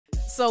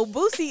So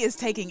Boosie is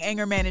taking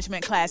anger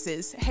management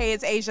classes. Hey,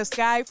 it's Ashia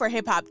Skye for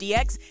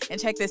HipHopDX,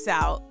 and check this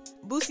out.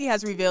 Boosie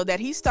has revealed that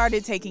he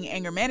started taking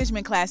anger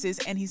management classes,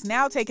 and he's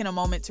now taken a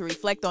moment to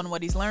reflect on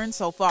what he's learned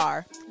so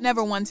far.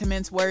 Never one to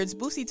mince words,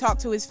 Boosie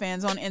talked to his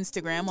fans on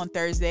Instagram on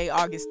Thursday,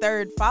 August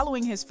 3rd,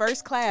 following his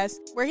first class,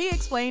 where he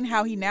explained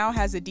how he now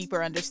has a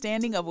deeper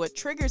understanding of what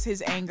triggers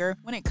his anger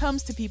when it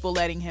comes to people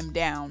letting him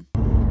down.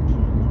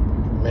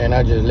 Man,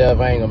 I just left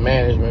anger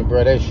management,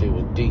 bro. That shit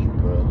was deep,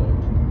 bro. Like,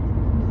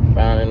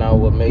 finding out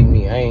what made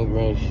me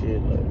angry and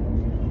shit. Like,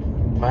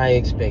 my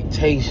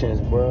expectations,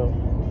 bro.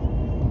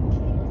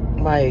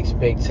 My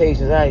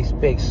expectations. I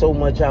expect so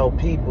much out of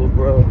people,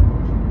 bro,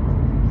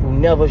 who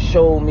never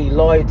showed me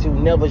loyalty, who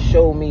never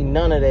showed me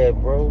none of that,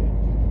 bro.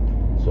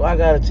 So I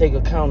gotta take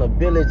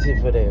accountability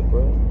for that,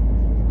 bro.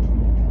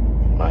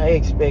 My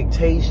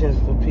expectations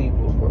for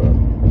people, bro,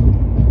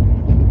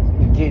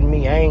 getting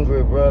me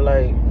angry, bro.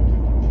 Like,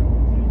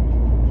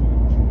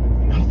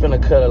 I'm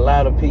finna cut a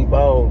lot of people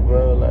off,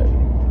 bro.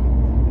 Like,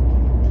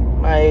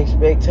 my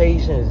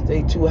expectations,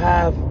 they too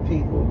high for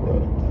people,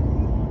 bro.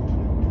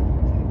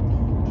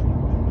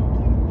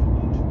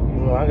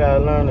 I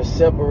gotta learn to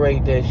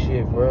separate that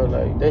shit, bro.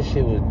 Like, that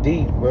shit was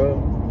deep, bro.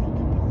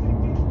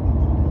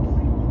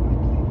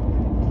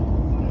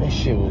 That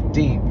shit was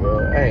deep,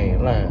 bro. I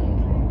ain't lying.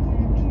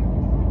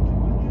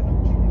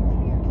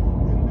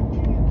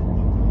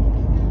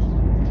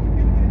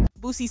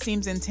 Boosie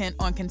seems intent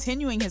on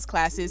continuing his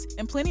classes,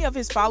 and plenty of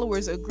his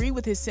followers agree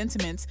with his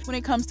sentiments when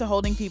it comes to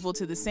holding people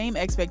to the same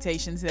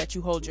expectations that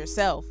you hold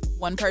yourself.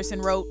 One person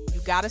wrote,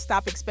 "You gotta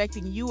stop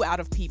expecting you out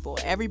of people.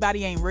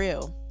 Everybody ain't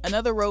real."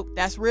 Another wrote,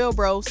 "That's real,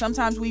 bro.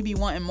 Sometimes we be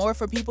wanting more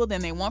for people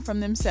than they want from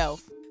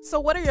themselves." So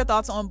what are your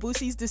thoughts on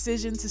Boosie's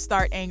decision to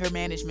start anger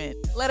management?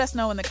 Let us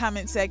know in the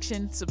comment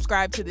section,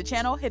 subscribe to the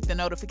channel, hit the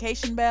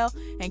notification bell,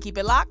 and keep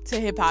it locked to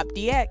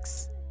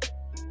HipHopDX.